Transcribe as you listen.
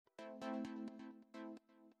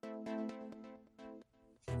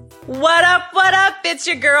What up, what up? It's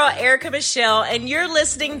your girl, Erica Michelle, and you're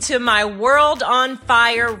listening to my World on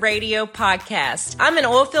Fire radio podcast. I'm an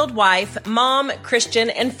oil-filled wife, mom,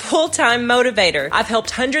 Christian, and full-time motivator. I've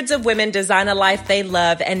helped hundreds of women design a life they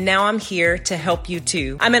love, and now I'm here to help you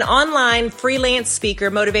too. I'm an online freelance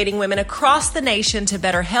speaker motivating women across the nation to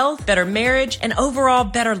better health, better marriage, and overall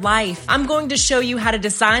better life. I'm going to show you how to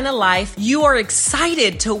design a life you are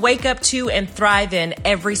excited to wake up to and thrive in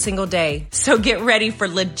every single day. So get ready for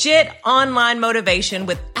legit online motivation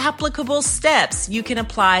with applicable steps you can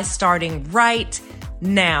apply starting right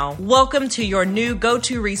now. Welcome to your new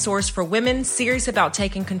go-to resource for women serious about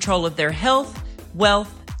taking control of their health,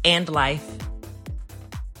 wealth, and life.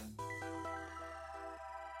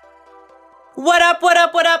 What up, what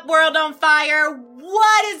up, what up, World on Fire?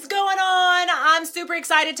 What is going on? I'm super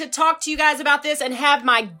excited to talk to you guys about this and have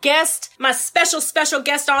my special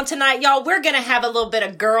guest on tonight. Y'all, we're going to have a little bit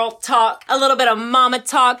of girl talk, a little bit of mama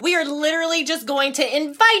talk. We are literally just going to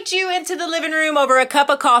invite you into the living room over a cup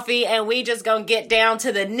of coffee, and we just going to get down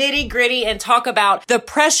to the nitty gritty and talk about the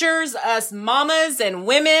pressures us mamas and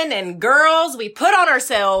women and girls we put on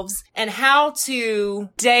ourselves and how to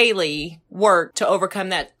daily work to overcome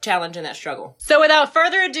that challenge and that struggle. So without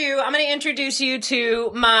further ado, I'm going to introduce you to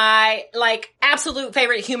my absolute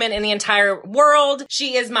favorite human in the entire world.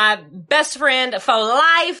 She is my best friend for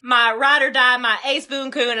life, my ride or die, my ace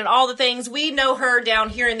boon coon, and all the things. We know her down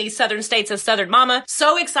here in these southern states as Southern Mama.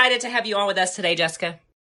 So excited to have you on with us today, Jessica.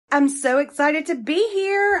 I'm so excited to be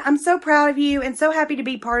here. I'm so proud of you and so happy to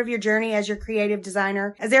be part of your journey as your creative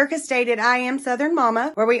designer. As Erica stated, I am Southern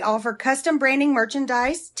Mama, where we offer custom branding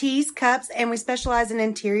merchandise, tees, cups, and we specialize in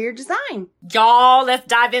interior design. Y'all, let's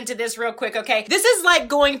dive into this real quick, okay? This is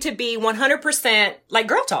going to be 100%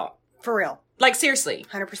 girl talk. For real. Seriously.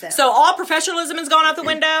 100%. So all professionalism has gone out the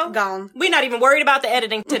window? Gone. We're not even worried about the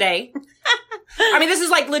editing today. I mean, this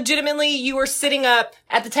is legitimately you are sitting up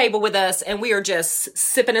at the table with us and we are just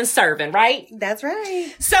sipping and serving, right? That's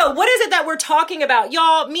right. So what is it that we're talking about?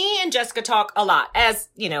 Y'all, me and Jessica talk a lot, as,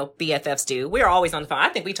 BFFs do. We're always on the phone. I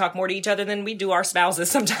think we talk more to each other than we do our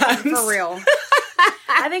spouses sometimes. For real.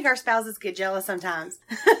 I think our spouses get jealous sometimes.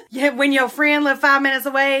 Yeah, when your friend lives 5 minutes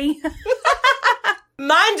away.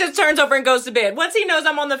 Mine just turns over and goes to bed. Once he knows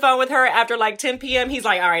I'm on the phone with her after 10 p.m., he's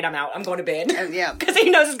like, all right, I'm out. I'm going to bed. Yeah. Because he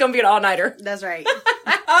knows it's going to be an all-nighter. That's right.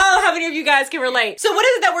 Oh, how many of you guys can relate? So what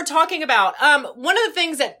is it that we're talking about? One of the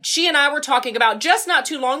things that she and I were talking about just not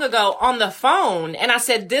too long ago on the phone, and I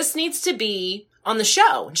said, this needs to be on the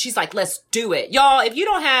show. And she's like, let's do it. Y'all, if you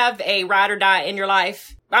don't have a ride or die in your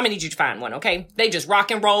life, I'm gonna need you to find one, okay? They just rock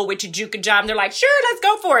and roll with your juke and job. And they're like, sure, let's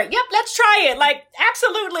go for it. Yep, let's try it.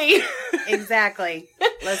 Absolutely. Exactly.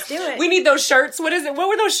 Let's do it. We need those shirts. What is it? What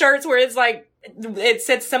were those shirts where it's it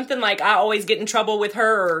said something like, I always get in trouble with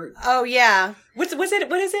her, or... Oh, yeah. What is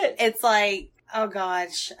it? It's oh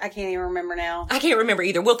gosh, I can't even remember now. I can't remember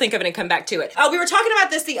either. We'll think of it and come back to it. We were talking about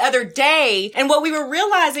this the other day, and what we were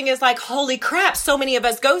realizing is holy crap, so many of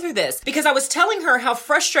us go through this. Because I was telling her how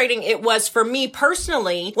frustrating it was for me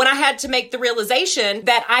personally when I had to make the realization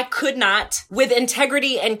that I could not, with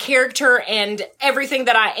integrity and character and everything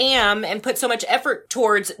that I am and put so much effort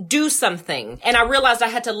towards, do something. And I realized I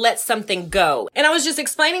had to let something go. And I was just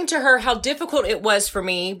explaining to her how difficult it was for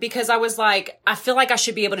me because I was like, I feel like I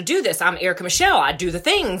should be able to do this. I'm Erica Michelle. I do the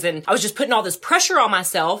things. And I was just putting all this pressure on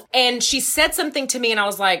myself. And she said something to me and I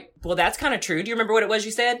was like, well, that's kind of true. Do you remember what it was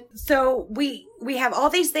you said? So we have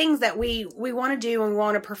all these things that we want to do and we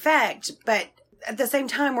want to perfect, but at the same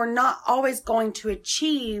time, we're not always going to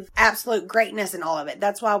achieve absolute greatness in all of it.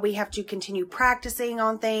 That's why we have to continue practicing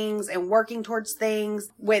on things and working towards things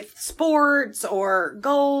with sports or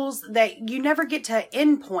goals that you never get to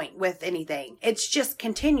end point with anything. It's just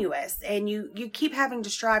continuous and you keep having to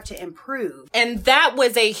strive to improve. And that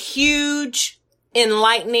was a huge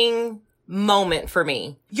enlightening moment for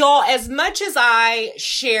me. Y'all, as much as I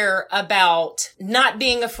share about not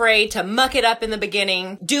being afraid to muck it up in the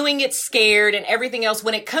beginning, doing it scared and everything else,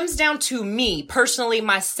 when it comes down to me, personally,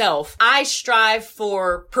 myself, I strive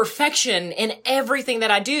for perfection in everything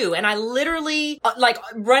that I do. And I literally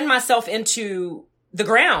run myself into the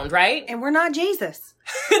ground, right? And we're not Jesus.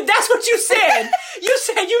 That's what you said. You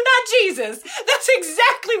said you're not Jesus. That's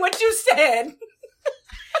exactly what you said.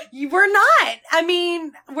 We're not. I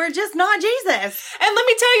mean, we're just not Jesus. And let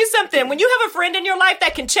me tell you something. When you have a friend in your life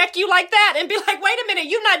that can check you like that and be like, wait a minute,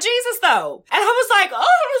 you're not Jesus though. And I was like,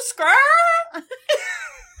 oh, skrr.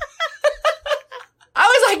 I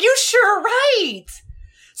was like, you sure right.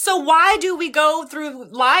 So why do we go through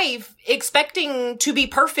life expecting to be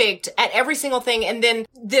perfect at every single thing, and then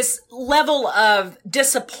this level of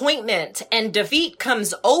disappointment and defeat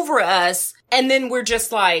comes over us, and then we're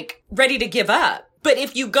just like ready to give up? But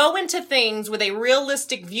if you go into things with a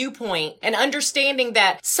realistic viewpoint and understanding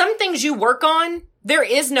that some things you work on, there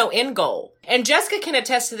is no end goal. And Jessica can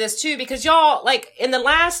attest to this too, because y'all, like in the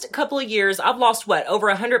last couple of years, I've lost what? Over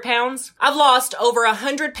 100 pounds? I've lost over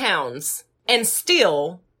 100 pounds and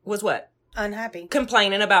still was what? Unhappy.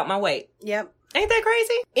 Complaining about my weight. Yep. Ain't that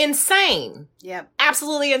crazy? Insane. Yep.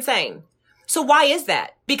 Absolutely insane. So why is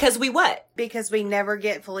that? Because we what? Because we never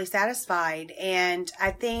get fully satisfied. And I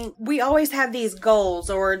think we always have these goals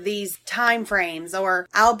or these time frames, or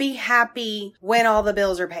I'll be happy when all the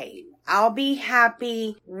bills are paid. I'll be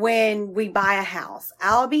happy when we buy a house.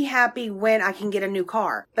 I'll be happy when I can get a new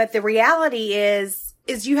car. But the reality is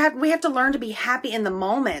we have to learn to be happy in the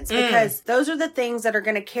moments, because those are the things that are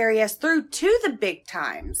going to carry us through to the big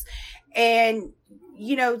times. And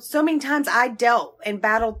you know, so many times I dealt and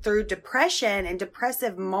battled through depression and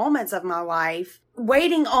depressive moments of my life,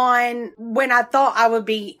 waiting on when I thought I would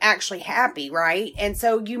be actually happy, right? And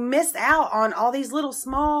so you miss out on all these little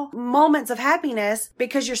small moments of happiness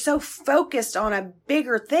because you're so focused on a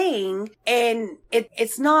bigger thing, and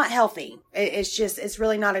it's not healthy. It's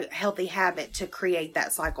really not a healthy habit to create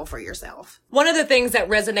that cycle for yourself. One of the things that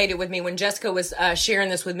resonated with me when Jessica was sharing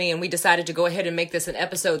this with me, and we decided to go ahead and make this an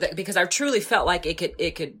episode, because I truly felt like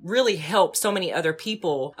it could really help so many other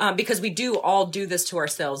people, because we do all do this to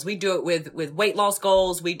ourselves. We do it with weight loss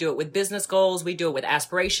goals. We do it with business goals. We do it with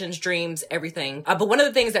aspirations, dreams, everything. But one of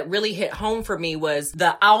the things that really hit home for me was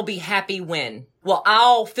the I'll be happy when. Well,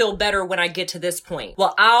 I'll feel better when I get to this point.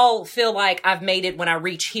 Well, I'll feel like I've made it when I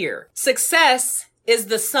reach here. Success is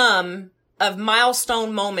the sum of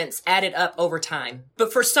milestone moments added up over time.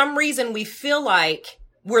 But for some reason, we feel like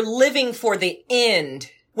we're living for the end,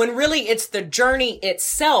 when really it's the journey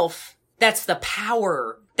itself that's the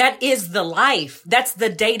power. That is the life. That's the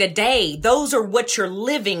day to day. Those are what you're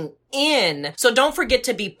living in. So don't forget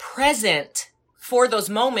to be present for those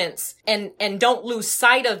moments, and don't lose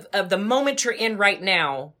sight of the moment you're in right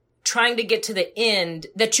now, trying to get to the end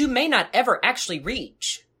that you may not ever actually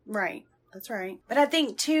reach. Right. That's right. But I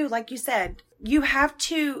think too, like you said, you have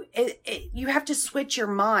to switch your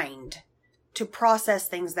mind to process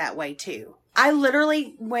things that way too. I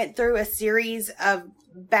literally went through a series of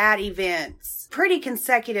bad events pretty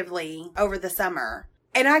consecutively over the summer.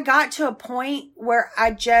 And I got to a point where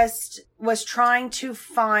I just was trying to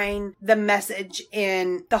find the message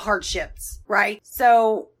in the hardships, right?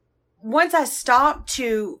 So once I stopped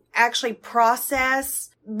to actually process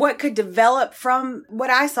what could develop from what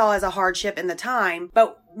I saw as a hardship in the time,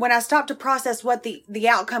 but when I stopped to process what the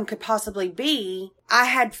outcome could possibly be, I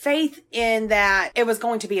had faith in that it was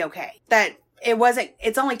going to be okay. That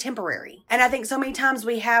it's only temporary. And I think so many times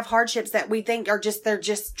we have hardships that we think they're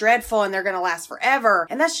just dreadful and they're going to last forever.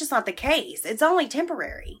 And that's just not the case. It's only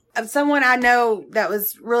temporary. Someone I know that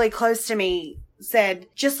was really close to me said,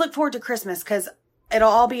 just look forward to Christmas, because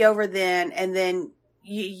it'll all be over then, and then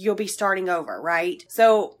you'll be starting over, right?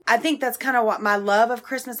 So I think that's kind of what my love of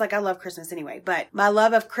Christmas, like I love Christmas anyway, but my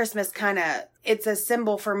love of Christmas it's a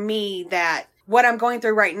symbol for me that what I'm going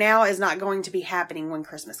through right now is not going to be happening when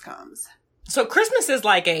Christmas comes. So Christmas is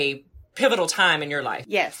like a pivotal time in your life.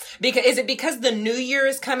 Yes. Is it because the new year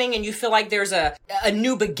is coming and you feel like there's a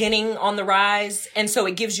new beginning on the rise, and so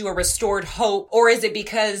it gives you a restored hope? Or is it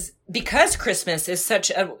because Christmas is such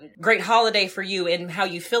a great holiday for you and how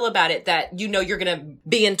you feel about it, that you know you're going to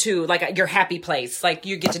be into like your happy place? Like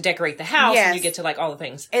you get to decorate the house, yes, and you get to like all the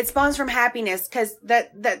things. It spawns from happiness, because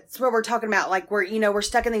that's what we're talking about. Like we're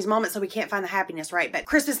stuck in these moments, so we can't find the happiness, right? But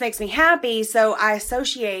Christmas makes me happy, so I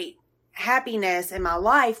associate happiness in my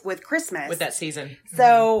life with Christmas, with that season.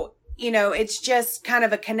 So, it's just kind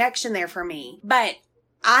of a connection there for me. But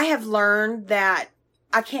I have learned that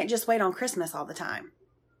I can't just wait on Christmas all the time,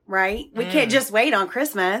 right? We can't just wait on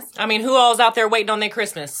Christmas. I mean, who all's out there waiting on their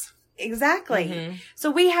Christmas? Exactly. Mm-hmm. So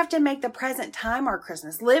we have to make the present time our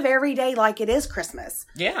Christmas. Live every day like it is Christmas.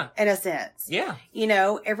 Yeah. In a sense. Yeah.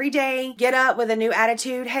 Every day, get up with a new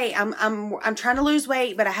attitude. Hey, I'm trying to lose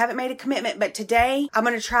weight, but I haven't made a commitment. But today I'm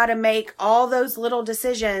going to try to make all those little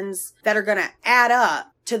decisions that are going to add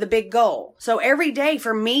up to the big goal. So every day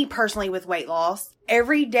for me personally with weight loss,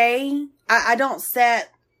 every day I don't set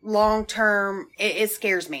long-term, it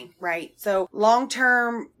scares me, right? So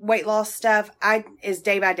long-term weight loss stuff is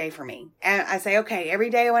day by day for me. And I say, okay, every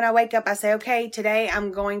day when I wake up, I say, okay, today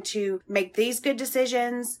I'm going to make these good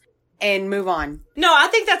decisions and move on. No, I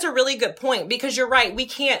think that's a really good point because you're right.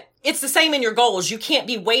 It's the same in your goals. You can't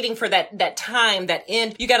be waiting for that time, that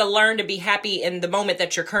end. You got to learn to be happy in the moment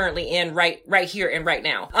that you're currently in right here and right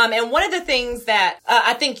now. And one of the things that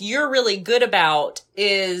I think you're really good about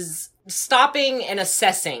is stopping and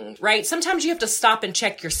assessing, right? Sometimes you have to stop and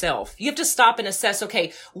check yourself. You have to stop and assess,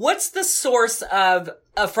 okay, what's the source of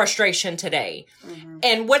frustration today? Mm-hmm.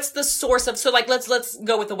 And what's the source of, so like, let's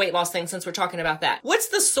go with the weight loss thing since we're talking about that. What's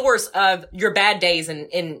the source of your bad days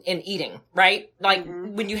in eating, right? Like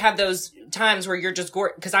when you have those times where you're just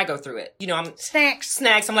cause I go through it. You know, I'm snacks.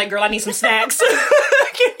 I'm like, girl, I need some snacks.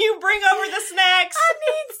 Can you bring over the snacks? I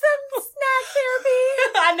need some snack therapy.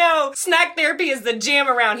 I know. Snack therapy is the jam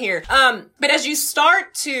around here. But as you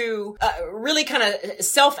start to really kind of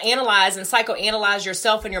self-analyze and psychoanalyze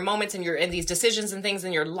yourself and your moments and these decisions and things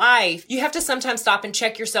in your life, you have to sometimes stop and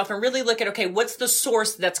check yourself and really look at, okay, what's the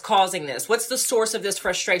source that's causing this? What's the source of this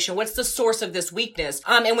frustration? What's the source of this weakness?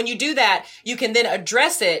 And when you do that, you can then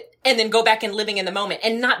address it and then go back and living in the moment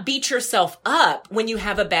and not beat yourself up when you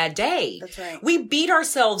have a bad day. That's right. We beat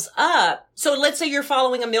ourselves up. So let's say you're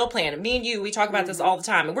following a meal plan. And me and you, we talk about this all the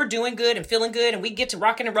time and we're doing good and feeling good and we get to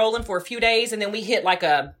rocking and rolling for a few days and then we hit like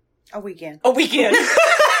a weekend. We hit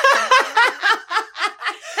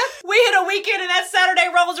a weekend and that Saturday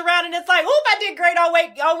rolls around and it's like, oop, I did great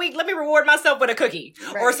all week. Let me reward myself with a cookie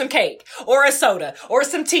or some cake or a soda or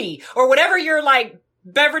some tea or whatever your like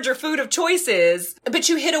beverage or food of choice is. But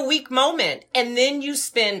you hit a weak moment and then you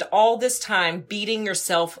spend all this time beating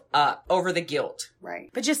yourself up over the guilt. Right.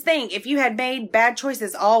 But just think, if you had made bad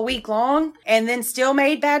choices all week long and then still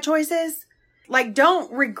made bad choices, like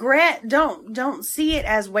don't see it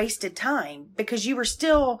as wasted time because you were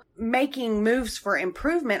still making moves for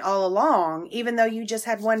improvement all along, even though you just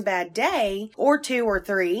had one bad day or 2 or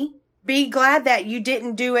 3. Be glad that you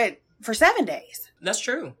didn't do it for 7 days. That's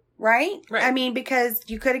true. Right? I mean, because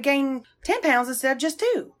you could have gained 10 pounds instead of just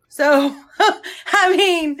 2. So, I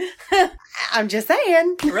mean, I'm just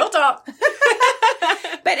saying. Real talk.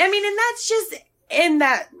 But I mean, and that's just in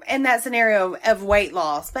that scenario of weight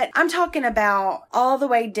loss. But I'm talking about all the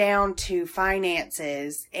way down to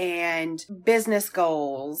finances and business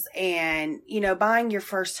goals and, you know, buying your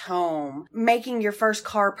first home, making your first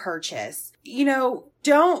car purchase. You know,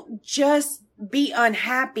 don't just be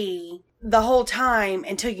unhappy the whole time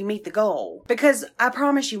until you meet the goal. Because I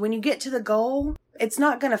promise you, when you get to the goal, it's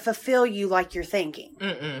not going to fulfill you like you're thinking.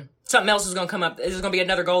 Something else is going to come up. There's going to be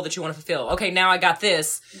another goal that you want to fulfill. Okay, now I got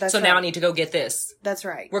this. That's so right. Now I need to go get this. That's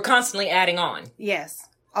right. We're constantly adding on. Yes.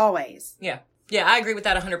 Always. Yeah. Yeah, I agree with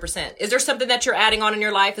that 100%. Is there something that you're adding on in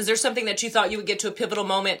your life? Is there something that you thought you would get to a pivotal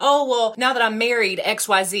moment? Oh, well, now that I'm married,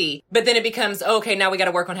 XYZ. But then it becomes, okay, now we got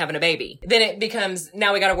to work on having a baby. Then it becomes,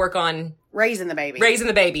 now we got to work on raising the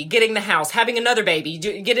baby, getting the house, having anotar baby,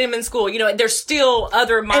 getting him in school. You know, there's still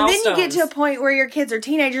other milestones. And then you get to a point where your kids are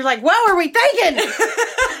teenagers, like, what were we thinking?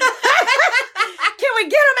 Can we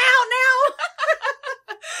get them out now?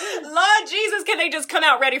 Lord Jesus, can they just come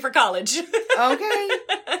out ready for college? Okay.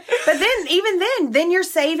 But then you're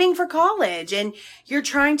saving for college and you're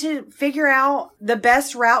trying to figure out the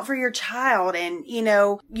best route for your child. And, you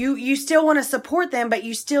know, you still want to support them, but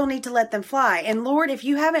you still need to let them fly. And Lord, if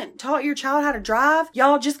you haven't taught your child how to drive,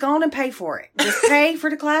 y'all just go on and pay for it. Just pay for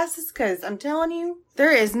the classes. 'Cause I'm telling you,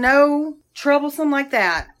 there is no troublesome like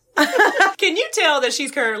that. Can you tell that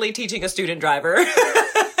she's currently teaching a student driver?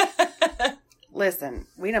 Listen,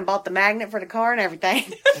 we done bought the magnet for the car and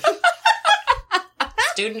everything.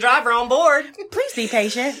 Student driver on board. Please be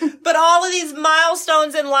patient. But all of these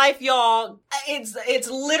milestones in life, y'all, it's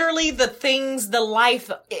literally the things the life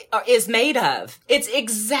is made of. It's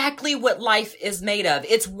exactly what life is made of.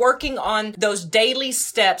 It's working on those daily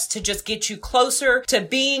steps to just get you closer to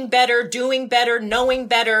being better, doing better, knowing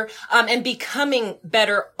better, and becoming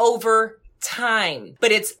better over time.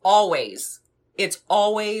 But it's always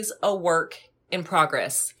a work in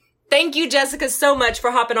progress. Thank you, Jessica, so much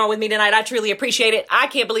for hopping on with me tonight. I truly appreciate it. I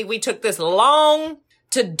can't believe we took this long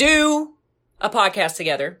to do a podcast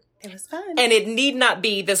together. It was fun. And it need not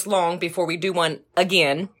be this long before we do one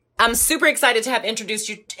again. I'm super excited to have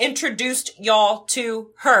introduced y'all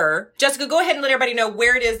to her. Jessica, go ahead and let everybody know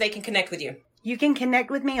where it is they can connect with you. You can connect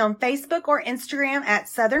with me on Facebook or Instagram at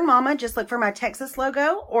Southern Mama. Just look for my Texas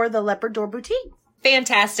logo or the Leopard Door Boutique.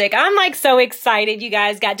 Fantastic. I'm like so excited. You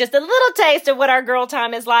guys got just a little taste of what our girl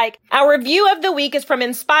time is like. Our review of the week is from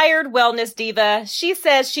Inspired Wellness Diva. She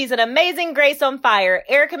says she's an amazing grace on fire.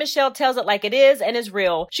 Erica Michelle tells it like it is and is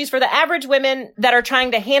real. She's for the average women that are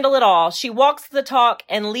trying to handle it all. She walks the talk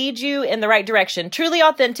and leads you in the right direction. Truly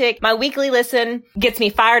authentic. My weekly listen gets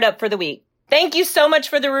me fired up for the week. Thank you so much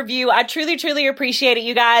for the review. I truly, truly appreciate it,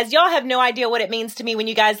 you guys. Y'all have no idea what it means to me when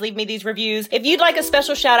you guys leave me these reviews. If you'd like a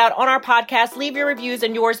special shout out on our podcast, leave your reviews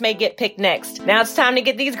and yours may get picked next. Now it's time to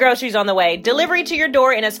get these groceries on the way. Delivery to your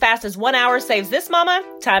door in as fast as 1 hour saves this mama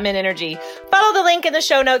time and energy. Follow the link in the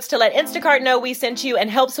show notes to let Instacart know we sent you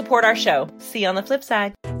and help support our show. See you on the flip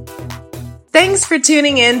side. Thanks for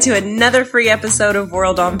tuning in to another free episode of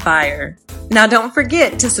World on Fire. Now don't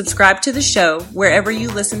forget to subscribe to the show wherever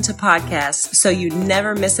you listen to podcasts so you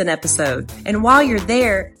never miss an episode. And while you're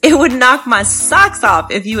there, it would knock my socks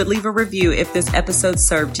off if you would leave a review if this episode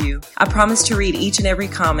served you. I promise to read each and every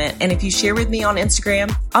comment, and if you share with me on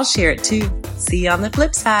Instagram, I'll share it too. See you on the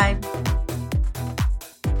flip side.